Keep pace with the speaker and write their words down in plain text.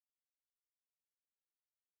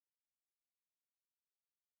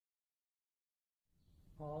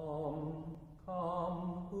Come,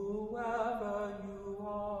 come, whoever you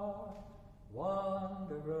are,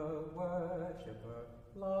 wanderer, worshipper,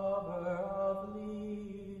 lover of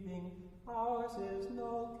leaving, ours is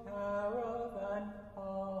no caravan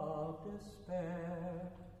of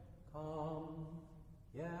despair. Come,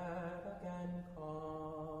 yet again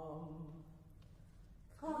come.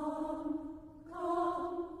 Come,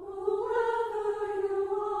 come, whoever you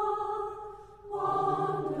are,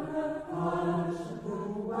 wanderer, worshipper,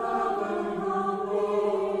 whoever you're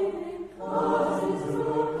leaving, cause it's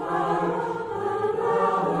your caravan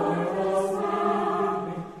hour is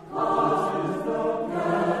coming, cause it's your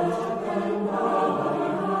caravan hour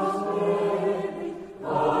is coming,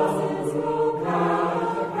 cause it's your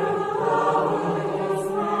caravan hour is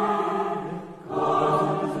coming, cause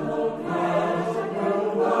it's your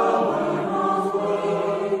caravan hour is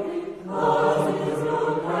waiting, cause it's your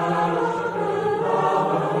caravan hour is coming, cause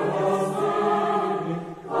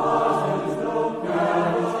it's your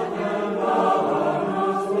caravan hour is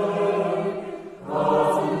waiting,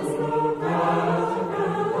 cause it's your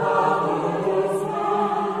caravan hour is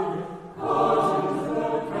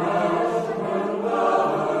coming, cause it's your caravan hour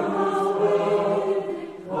is waiting,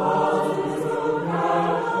 cause it's your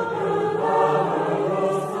caravan hour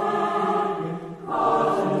is coming, cause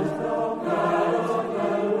it's your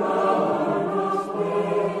caravan hour is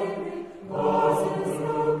waiting, cause it's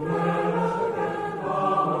your caravan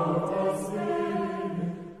hour is waiting,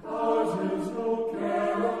 cause it's your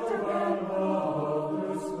caravan hour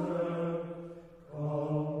is waiting.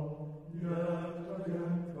 Come, yet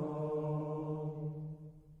again come.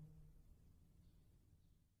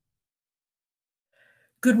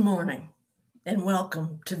 Good morning and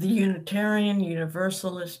welcome to the Unitarian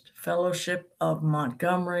Universalist Fellowship of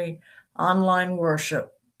Montgomery online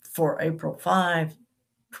worship for April 5,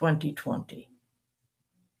 2020.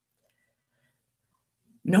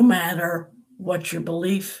 No matter what your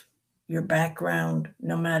belief, your background,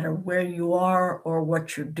 no matter where you are or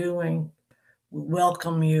what you're doing, we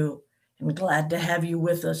welcome you and glad to have you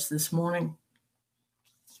with us this morning.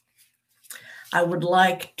 I would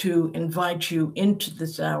like to invite you into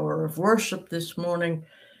this hour of worship this morning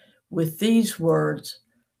with these words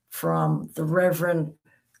from the Reverend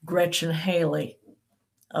Gretchen Haley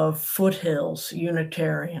of Foothills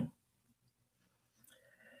Unitarian.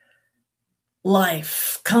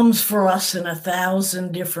 Life comes for us in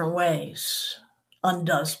 1,000 different ways,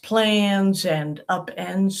 undoes plans and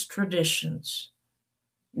upends traditions,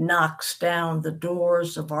 knocks down the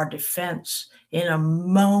doors of our defense in a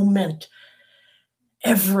moment.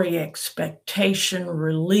 Every expectation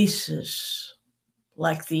releases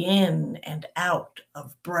like the in and out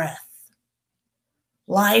of breath.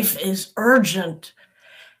 Life is urgent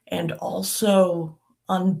and also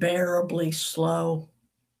unbearably slow,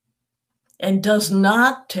 and does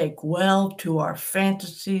not take well to our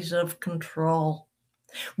fantasies of control.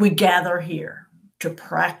 We gather here to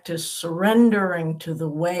practice surrendering to the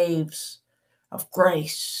waves of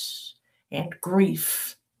grace and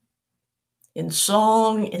grief. In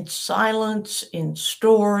song, in silence, in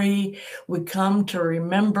story, we come to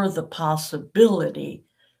remember the possibility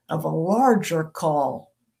of a larger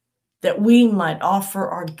call, that we might offer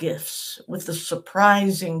our gifts with a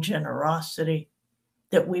surprising generosity,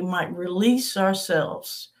 that we might release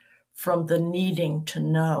ourselves from the needing to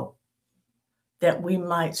know, that we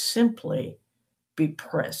might simply be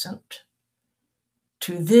present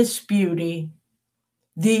to this beauty,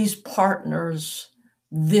 these partners,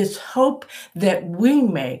 this hope that we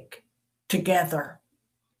make together.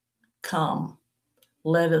 Come,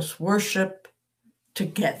 let us worship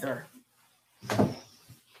together.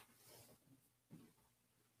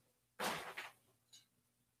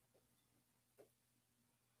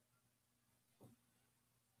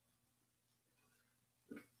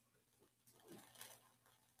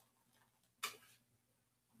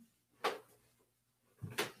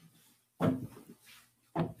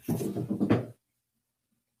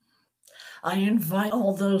 I invite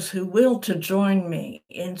all those who will to join me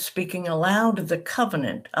in speaking aloud the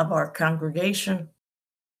covenant of our congregation.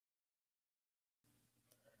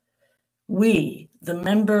 We, the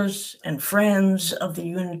members and friends of the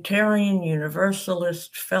Unitarian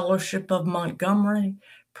Universalist Fellowship of Montgomery,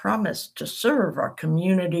 promise to serve our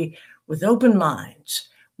community with open minds,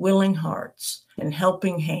 willing hearts, and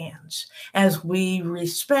helping hands as we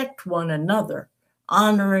respect one another,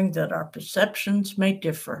 honoring that our perceptions may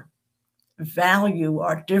differ, value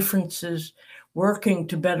our differences, working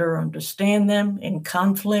to better understand them in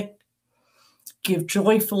conflict, give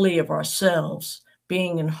joyfully of ourselves,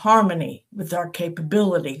 being in harmony with our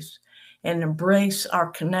capabilities, and embrace our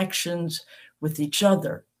connections with each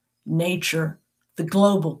other, nature, the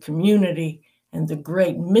global community, and the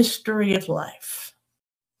great mystery of life.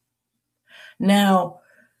 Now,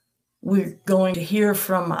 we're going to hear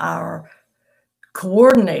from our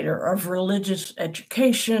coordinator of religious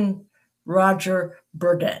education, Roger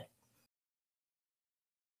Burdett.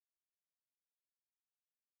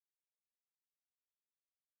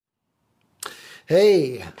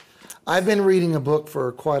 Hey, I've been reading a book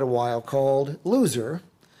for quite a while called Loser,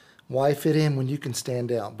 Why Fit In When You Can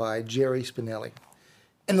Stand Out by Jerry Spinelli.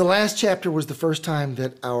 And the last chapter was the first time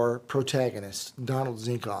that our protagonist, Donald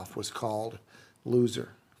Zinkoff, was called Loser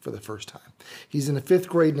for the first time. He's in the 5th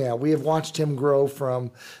grade now. We have watched him grow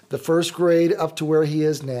from the 1st grade up to where he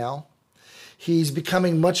is now. He's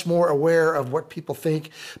becoming much more aware of what people think,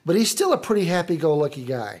 but he's still a pretty happy-go-lucky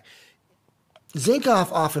guy.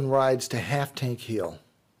 Zinkoff often rides to Half Tank Hill.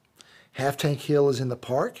 Half Tank Hill is in the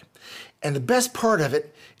park, and the best part of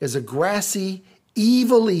it is a grassy,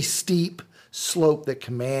 evilly steep slope that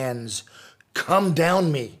commands, "Come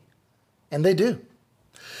down me." And they do.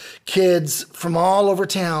 Kids from all over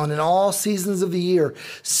town in all seasons of the year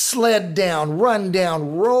sled down, run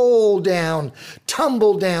down, roll down,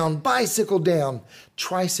 tumble down, bicycle down,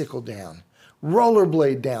 tricycle down,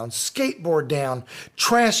 rollerblade down, skateboard down,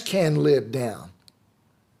 trash can lid down.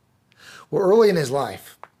 Well, early in his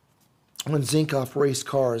life, when Zinkoff raced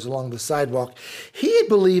cars along the sidewalk, he had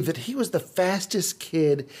believed that he was the fastest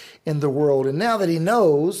kid in the world. And now that he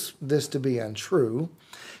knows this to be untrue,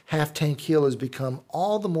 Half Tank Hill has become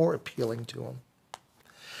all the more appealing to him.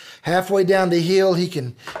 Halfway down the hill, he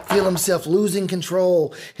can feel himself losing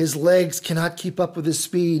control. His legs cannot keep up with his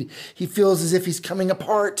speed. He feels as if he's coming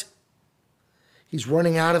apart. He's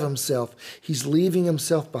running out of himself. He's leaving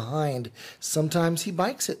himself behind. Sometimes he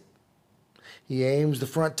bikes it. He aims the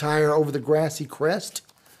front tire over the grassy crest,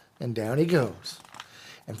 and down he goes.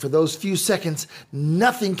 And for those few seconds,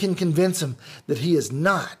 nothing can convince him that he is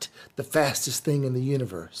not the fastest thing in the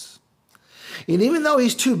universe. And even though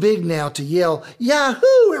he's too big now to yell,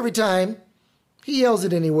 "Yahoo!" every time, he yells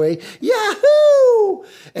it anyway, "Yahoo!"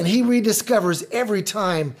 And he rediscovers every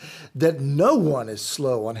time that no one is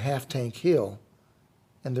slow on Half Tank Hill,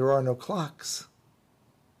 and there are no clocks.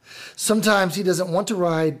 Sometimes he doesn't want to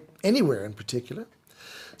ride anywhere in particular.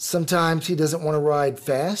 Sometimes he doesn't want to ride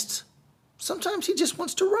fast. Sometimes he just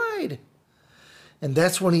wants to ride. And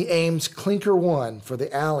that's when he aims Clinker 1 for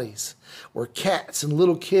the alleys where cats and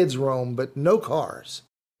little kids roam, but no cars.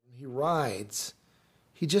 When he rides,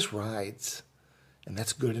 he just rides, and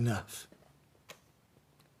that's good enough.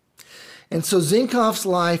 And so Zinkoff's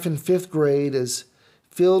life in 5th grade is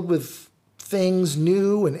filled with things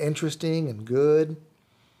new and interesting and good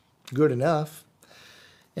enough.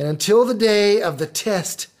 And until the day of the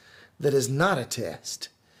test that is not a test,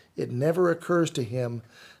 it never occurs to him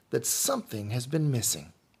that something has been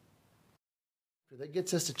missing. That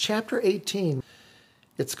gets us to chapter 18.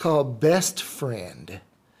 It's called Best Friend.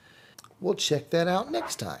 We'll check that out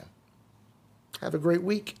next time. Have a great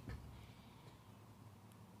week.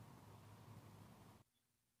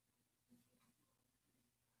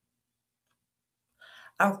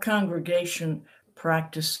 Our congregation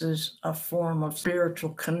practices a form of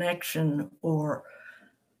spiritual connection or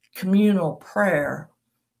communal prayer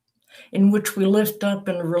in which we lift up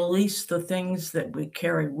and release the things that we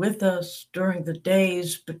carry with us during the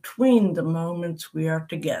days between the moments we are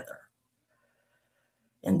together.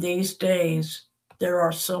 In these days, there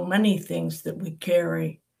are so many things that we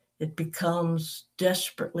carry, it becomes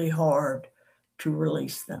desperately hard to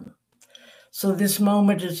release them. So this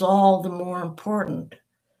moment is all the more important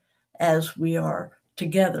as we are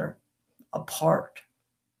together, apart.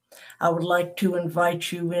 I would like to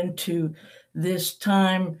invite you into this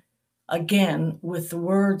time again with the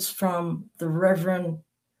words from the Reverend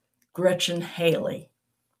Gretchen Haley.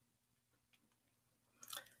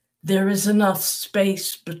 There is enough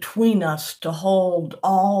space between us to hold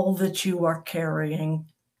all that you are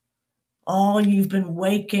carrying, all you've been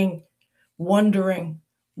waking, wondering,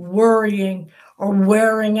 worrying, or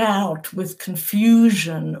wearing out with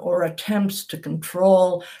confusion or attempts to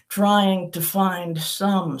control, trying to find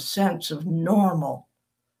some sense of normal.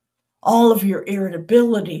 All of your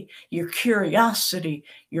irritability, your curiosity,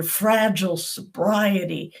 your fragile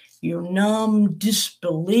sobriety, your numb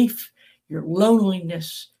disbelief, your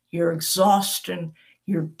loneliness, your exhaustion,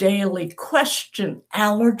 your daily question,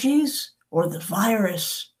 allergies or the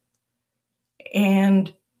virus,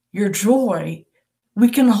 and your joy. We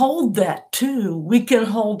can hold that too. We can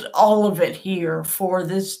hold all of it here for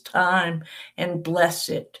this time and bless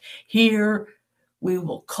it. Here we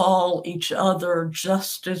will call each other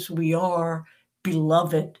just as we are,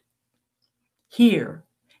 beloved. Here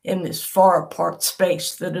In this far apart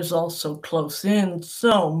space that is also close in,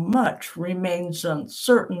 so much remains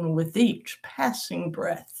uncertain with each passing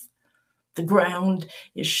breath. The ground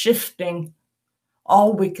is shifting.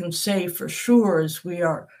 All we can say for sure is we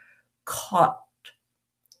are caught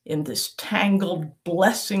in this tangled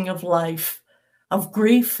blessing of life, of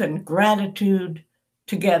grief and gratitude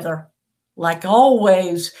together, like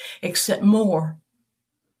always, except more.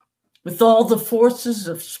 With all the forces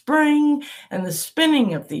of spring and the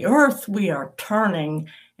spinning of the earth, we are turning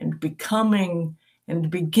and becoming and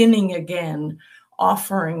beginning again,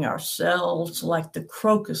 offering ourselves like the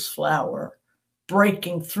crocus flower,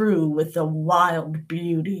 breaking through with a wild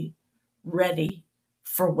beauty, ready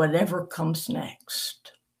for whatever comes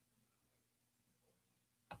next.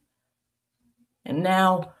 And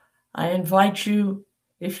now I invite you,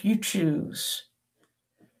 if you choose,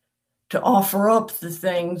 to offer up the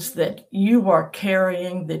things that you are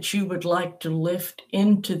carrying that you would like to lift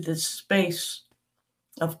into this space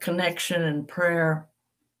of connection and prayer.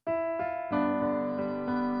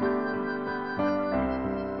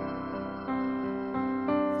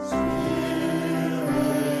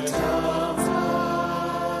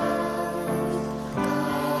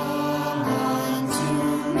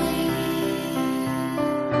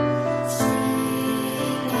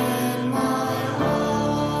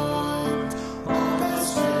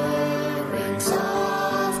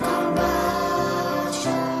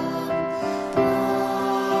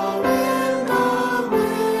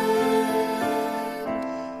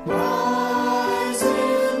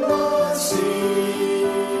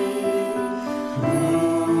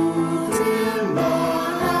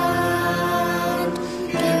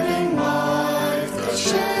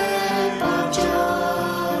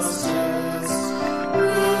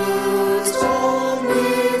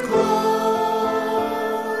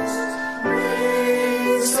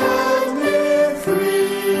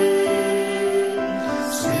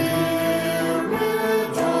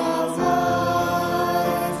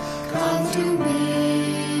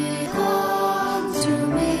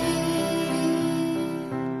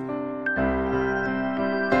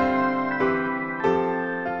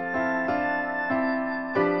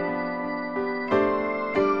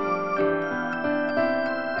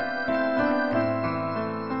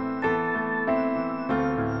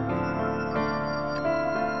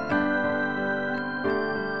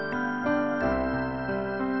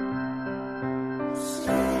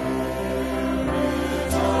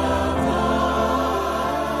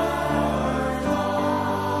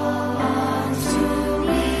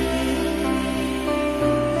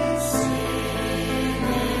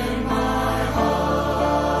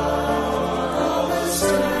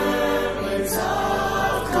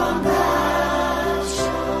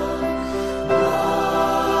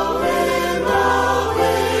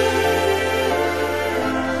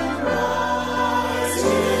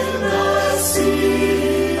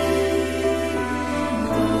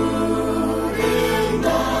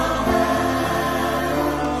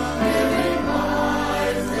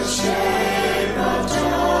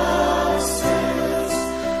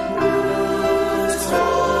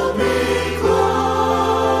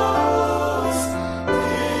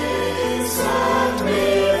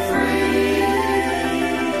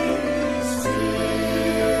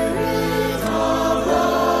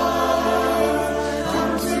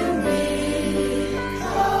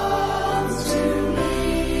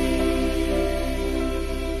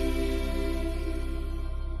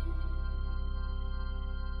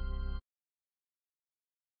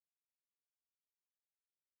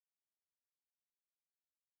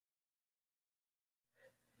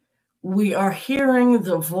 We are hearing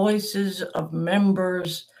the voices of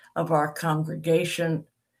members of our congregation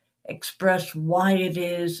express why it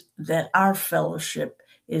is that our fellowship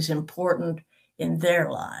is important in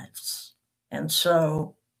their lives. And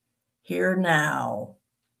so, here now,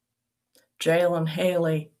 Jalen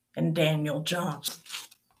Haley and Daniel Johnson.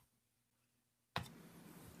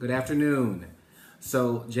 Good afternoon.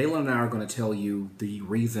 So Jalen and I are going to tell you the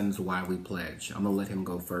reasons why we pledge. I'm going to let him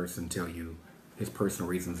go first and tell you his personal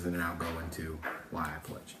reasons, and then I'll go into why I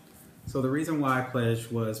pledge. So the reason why I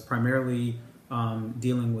pledged was primarily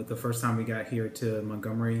dealing with the first time we got here to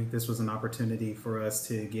Montgomery. This was an opportunity for us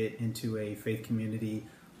to get into a faith community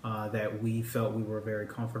that we felt we were very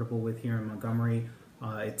comfortable with here in Montgomery.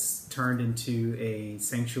 It's turned into a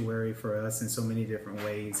sanctuary for us in so many different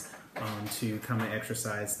ways to come and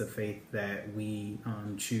exercise the faith that we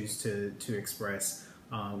choose to express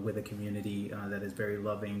with a community that is very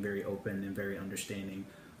loving, very open, and very understanding.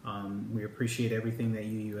 We appreciate everything that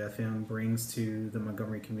UUFM brings to the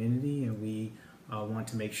Montgomery community, and we want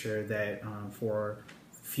to make sure that for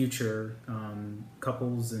future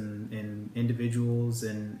couples and individuals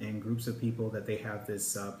and groups of people that they have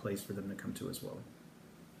this place for them to come to as well.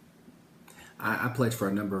 I pledge for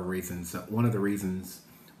a number of reasons. One of the reasons,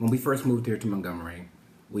 when we first moved here to Montgomery,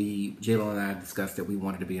 Jalen and I discussed that we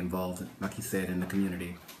wanted to be involved, like you said, in the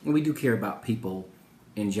community. And we do care about people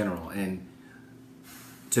in general. And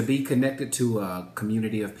to be connected to a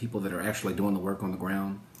community of people that are actually doing the work on the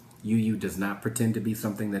ground, UU does not pretend to be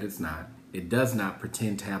something that it's not. It does not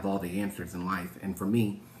pretend to have all the answers in life. And for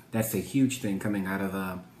me, that's a huge thing coming out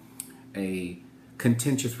of a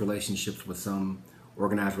contentious relationships with some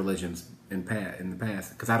organized religions in the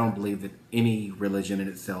past, because I don't believe that any religion in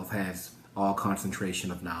itself has all concentration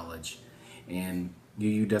of knowledge, and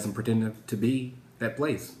UU doesn't pretend to be that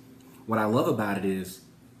place. What I love about it is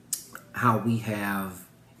how we have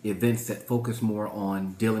events that focus more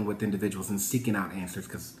on dealing with individuals and seeking out answers,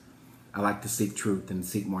 because I like to seek truth and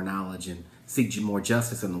seek more knowledge and seek more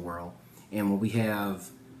justice in the world. And when we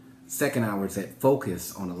have second hours that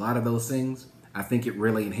focus on a lot of those things, I think it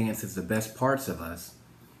really enhances the best parts of us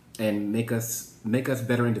and make us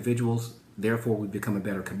better individuals. Therefore, we become a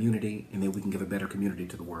better community, and then we can give a better community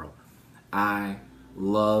to the world. I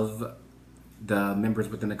love the members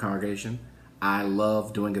within the congregation. I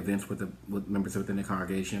love doing events with members within the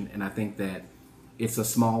congregation, and I think that it's a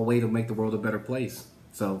small way to make the world a better place.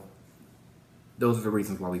 So those are the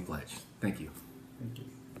reasons why we pledge. Thank you. Thank you.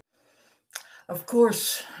 Of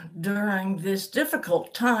course, during this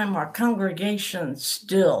difficult time, our congregation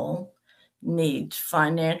still needs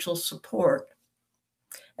financial support,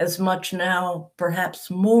 as much now, perhaps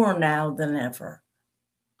more now than ever.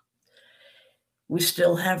 We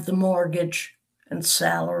still have the mortgage and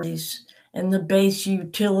salaries and the base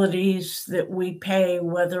utilities that we pay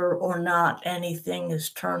whether or not anything is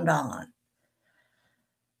turned on.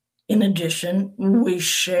 In addition, we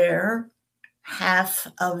share half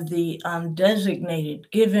of the undesignated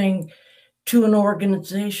giving to an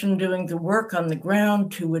organization doing the work on the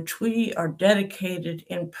ground to which we are dedicated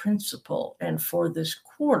in principle. And for this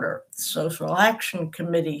quarter, the Social Action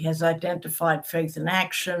Committee has identified Faith in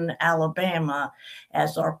Action Alabama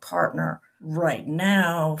as our partner. Right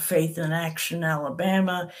now, Faith in Action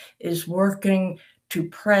Alabama is working to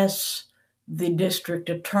press the district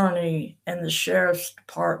attorney and the sheriff's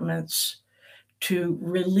departments to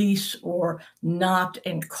release or not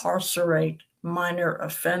incarcerate minor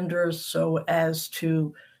offenders so as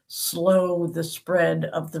to slow the spread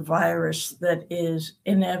of the virus that is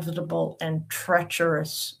inevitable and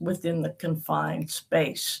treacherous within the confined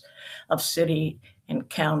space of city and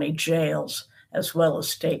county jails, as well as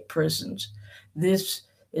state prisons. This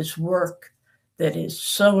is work that is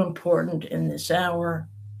so important in this hour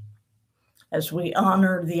as we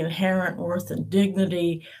honor the inherent worth and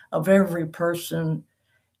dignity of every person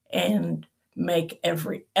and make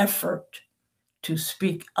every effort to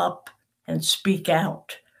speak up and speak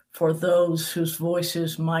out for those whose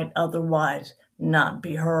voices might otherwise not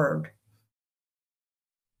be heard.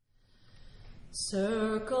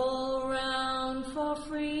 Circle round for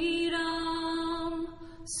freedom,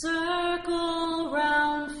 circle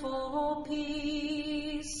round for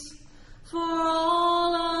peace, for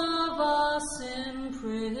all of us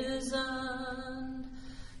imprisoned,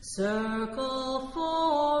 circle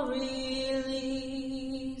for release,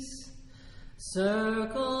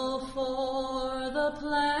 circle for the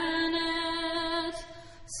planet,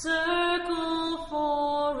 circle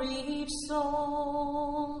for each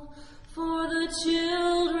soul, for the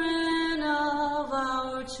children of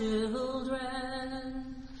our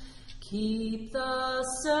children. Keep the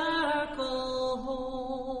circle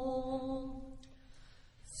whole.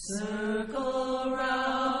 Circle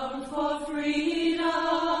round for freedom,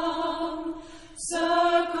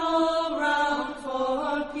 circle round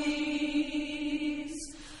for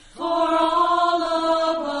peace, for all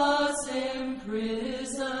of us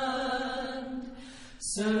imprisoned,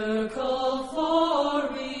 circle for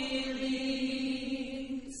release,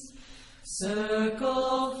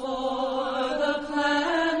 circle for the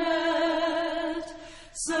planet,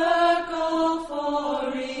 circle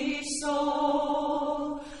for each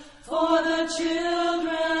soul, for the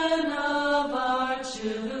children of our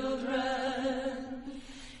children.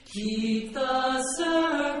 Keep the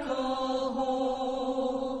circle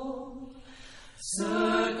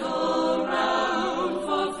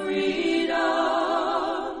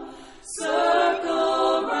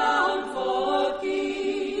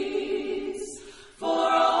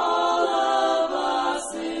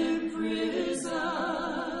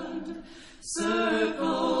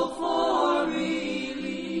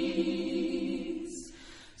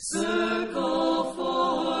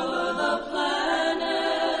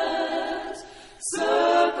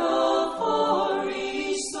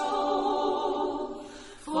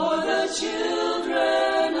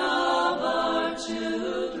children of our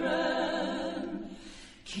children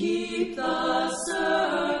keep the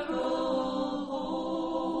circle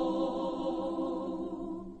whole.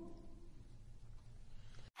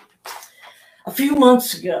 A few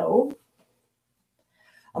months ago,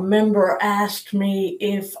 a member asked me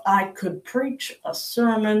if I could preach a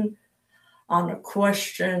sermon on a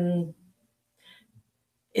question,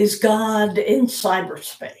 is God in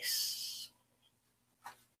cyberspace?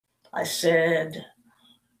 I said,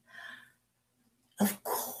 of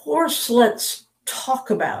course, let's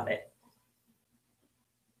talk about it.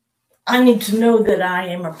 I need to know that I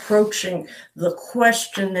am approaching the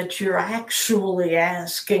question that you're actually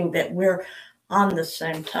asking, that we're on the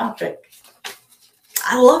same topic.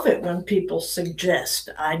 I love it when people suggest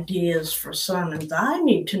ideas for sermons. I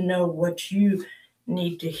need to know what you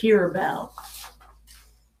need to hear about.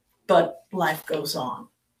 But life goes on.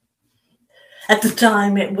 At the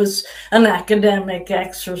time, it was an academic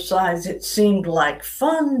exercise. It seemed like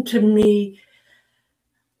fun to me,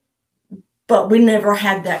 but we never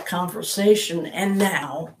had that conversation. And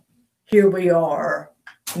now, here we are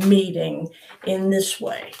meeting in this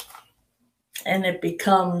way. And it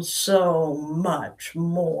becomes so much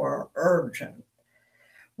more urgent.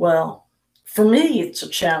 Well, for me, it's a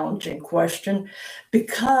challenging question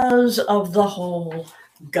because of the whole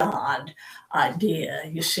God idea.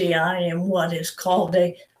 You see, I am what is called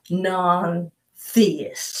a non-theist.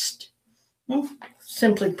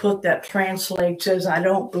 Simply put, that translates as I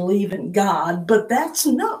don't believe in God, but that's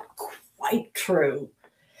not quite true.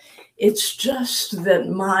 It's just that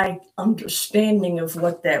my understanding of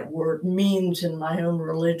what that word means in my own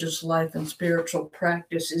religious life and spiritual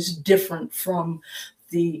practice is different from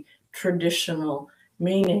the traditional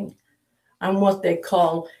meaning. I'm what they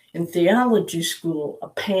call in theology school a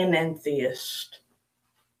panentheist.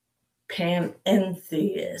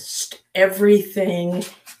 Panentheist. Everything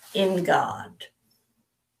in God.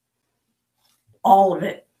 All of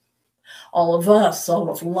it. All of us, all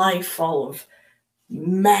of life, all of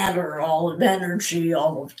matter, all of energy,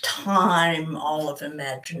 all of time, all of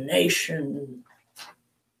imagination.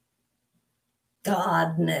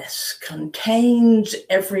 Godness contains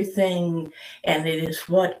everything, and it is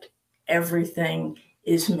what everything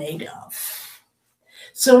is made of.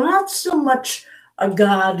 So not so much a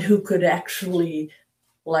God who could actually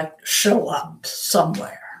show up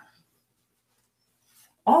somewhere.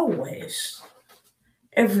 Always,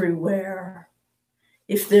 everywhere,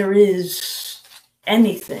 if there is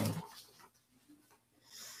anything.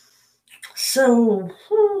 So,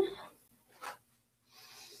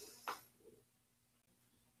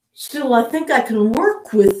 still, I think I can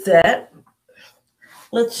work with that.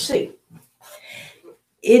 Let's see.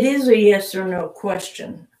 It is a yes or no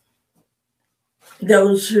question.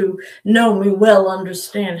 Those who know me well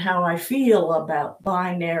understand how I feel about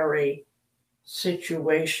binary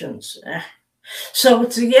situations. So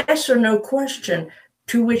it's a yes or no question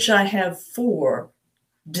to which I have 4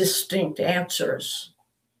 distinct answers,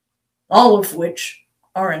 all of which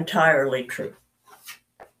are entirely true.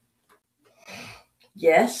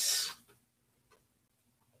 Yes,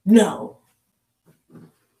 no,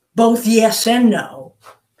 both yes and no,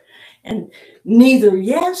 and neither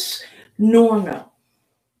yes nor no.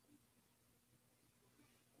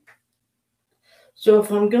 So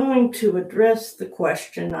if I'm going to address the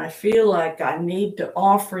question, I feel like I need to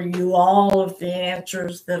offer you all of the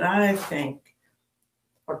answers that I think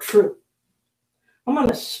are true. I'm going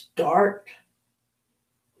to start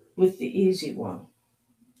with the easy one.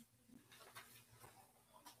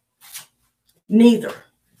 Neither.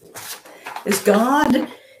 Is God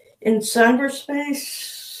in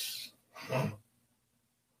cyberspace?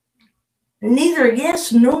 Neither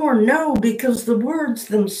yes nor no, because the words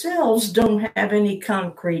themselves don't have any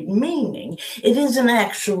concrete meaning. It isn't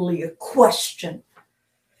actually a question.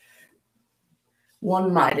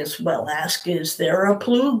 One might as well ask, is there a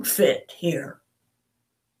plug fit here?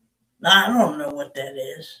 I don't know what that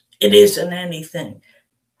is. It isn't anything.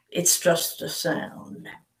 It's just a sound.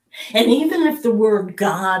 And even if the word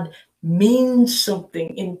God means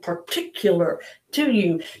something in particular to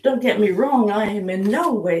you, don't get me wrong, I am in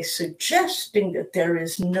no way suggesting that there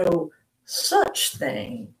is no such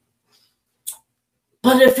thing.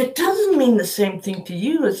 But if it doesn't mean the same thing to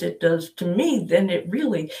you as it does to me, then it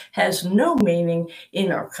really has no meaning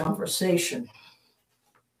in our conversation.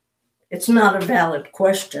 It's not a valid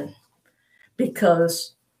question,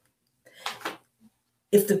 because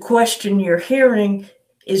if the question you're hearing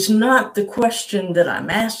is not the question that I'm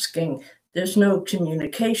asking, there's no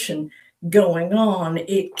communication going on.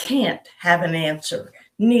 It can't have an answer,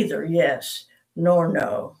 neither yes nor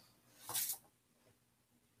no.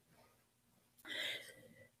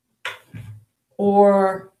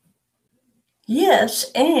 or yes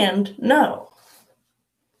and no.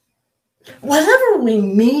 Whatever we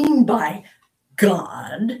mean by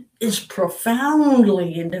God is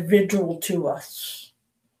profoundly individual to us.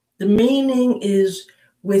 The meaning is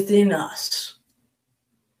within us.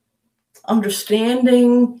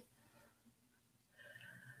 Understanding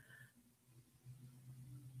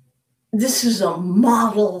this is a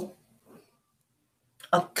model,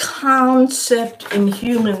 a concept in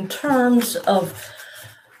human terms of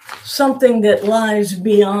something that lies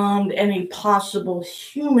beyond any possible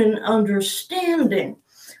human understanding.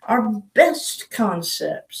 Our best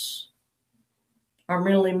concepts are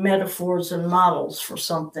merely metaphors and models for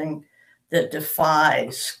something that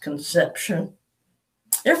defies conception.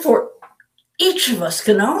 Therefore, each of us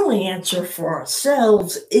can only answer for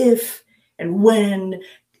ourselves if and when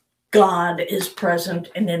God is present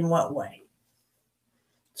and in what way.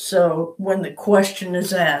 So when the question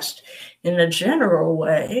is asked in a general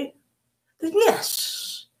way, then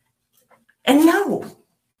yes and no,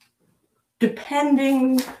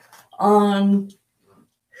 depending on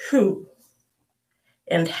who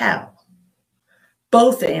and how.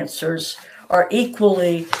 Both answers are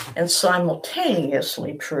equally and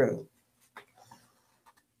simultaneously true.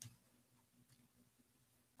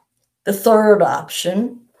 The third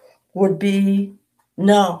option would be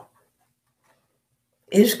no.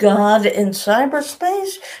 Is God in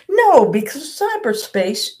cyberspace? No, because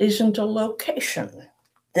cyberspace isn't a location.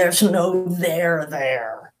 There's no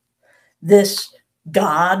there. This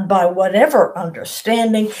God, by whatever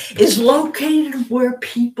understanding, is located where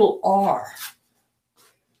people are.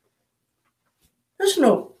 There's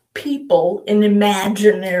no people in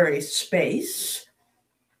imaginary space.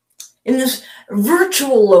 In this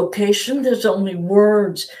virtual location, there's only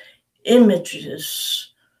words, images,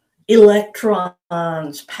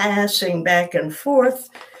 electrons passing back and forth,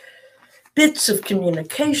 bits of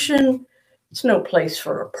communication. It's no place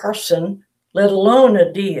for a person, let alone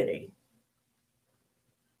a deity.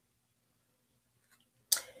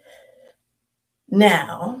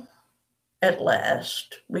 Now, at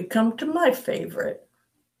last, we come to my favorite.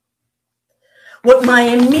 What my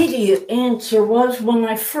immediate answer was when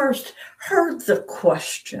I first heard the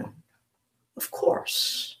question. Of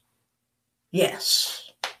course,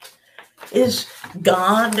 yes. Is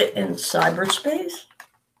God in cyberspace?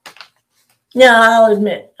 Now, I'll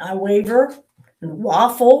admit, I waver and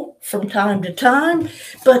waffle from time to time,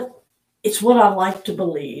 but it's what I like to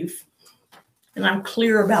believe, and I'm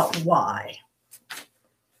clear about why.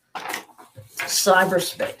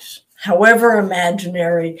 Cyberspace, however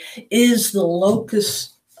imaginary, is the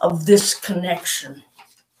locus of this connection.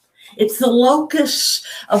 It's the locus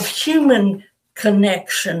of human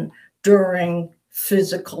connection during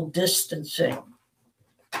physical distancing.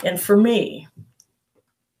 And for me,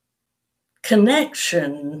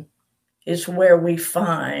 connection is where we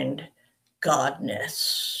find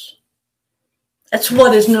Godness. That's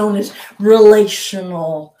what is known as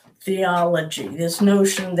relational theology, this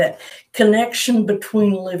notion that connection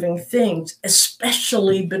between living things,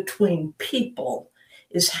 especially between people,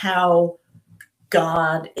 is how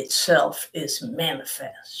God itself is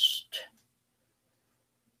manifest.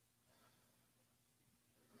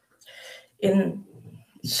 In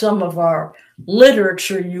some of our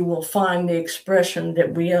literature, you will find the expression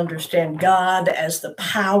that we understand God as the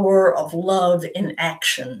power of love in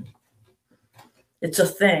action. It's a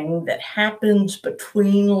thing that happens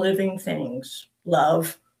between living things,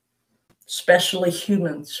 love, especially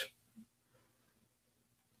humans.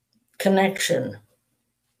 Connection.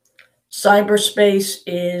 Cyberspace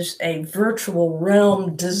is a virtual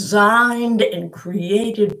realm designed and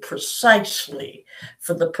created precisely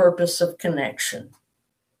for the purpose of connection.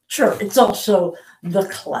 Sure, it's also the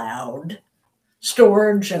cloud,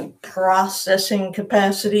 storage and processing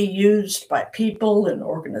capacity used by people and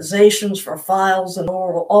organizations for files and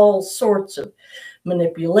all sorts of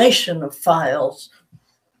manipulation of files.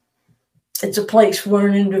 It's a place where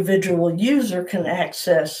an individual user can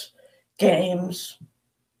access games,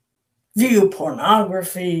 view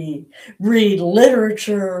pornography, read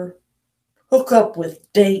literature, hook up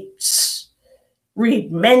with dates,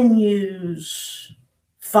 read menus,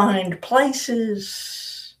 find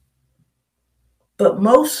places. But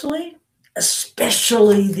mostly,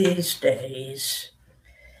 especially these days,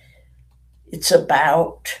 it's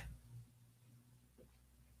about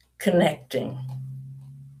connecting.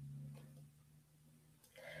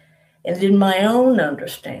 And in my own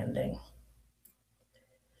understanding,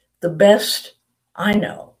 the best I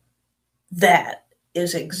know, that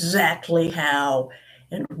is exactly how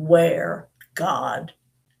and where God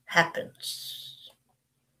happens.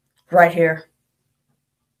 Right here.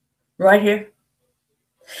 Right here.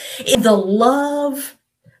 in the love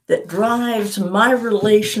that drives my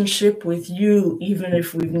relationship with you, even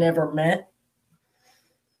if we've never met,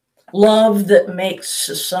 love that makes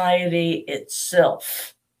society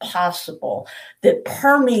itself possible, that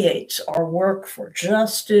permeates our work for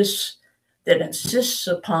justice, that insists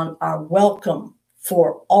upon our welcome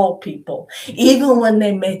for all people, even when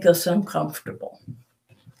they make us uncomfortable.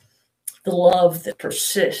 The love that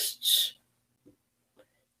persists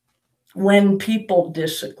when people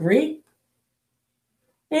disagree,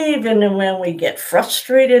 even when we get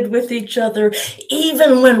frustrated with each other,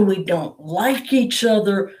 even when we don't like each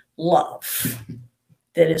other, love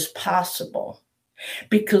that is possible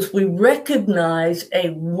because we recognize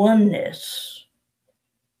a oneness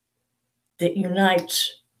that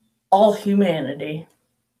unites all humanity,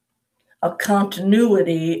 a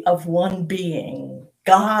continuity of one being,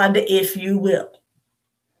 God, if you will,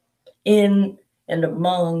 in and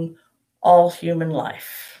among all human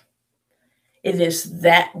life. It is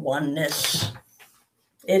that oneness.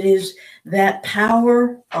 It is that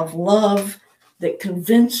power of love that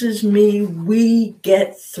convinces me we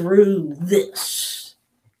get through this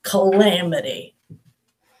calamity,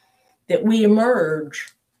 that we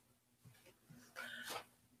emerge,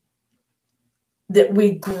 that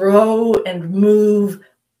we grow and move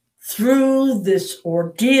through this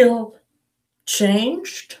ordeal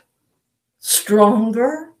changed,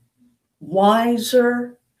 stronger,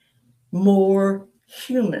 wiser, more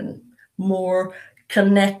human, more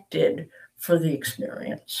connected for the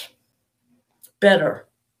experience. Better,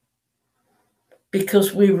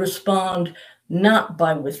 because we respond not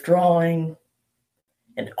by withdrawing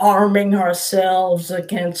and arming ourselves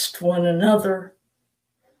against one another,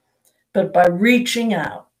 but by reaching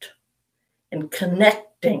out and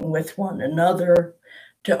connecting with one another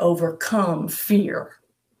to overcome fear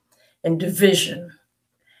and division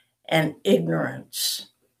and ignorance.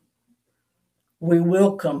 We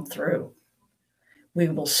will come through. We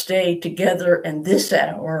will stay together in this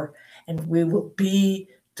hour, and we will be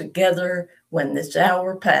together when this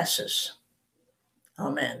hour passes.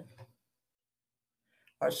 Amen.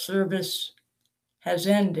 Our service has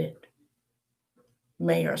ended.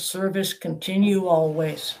 May our service continue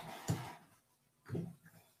always.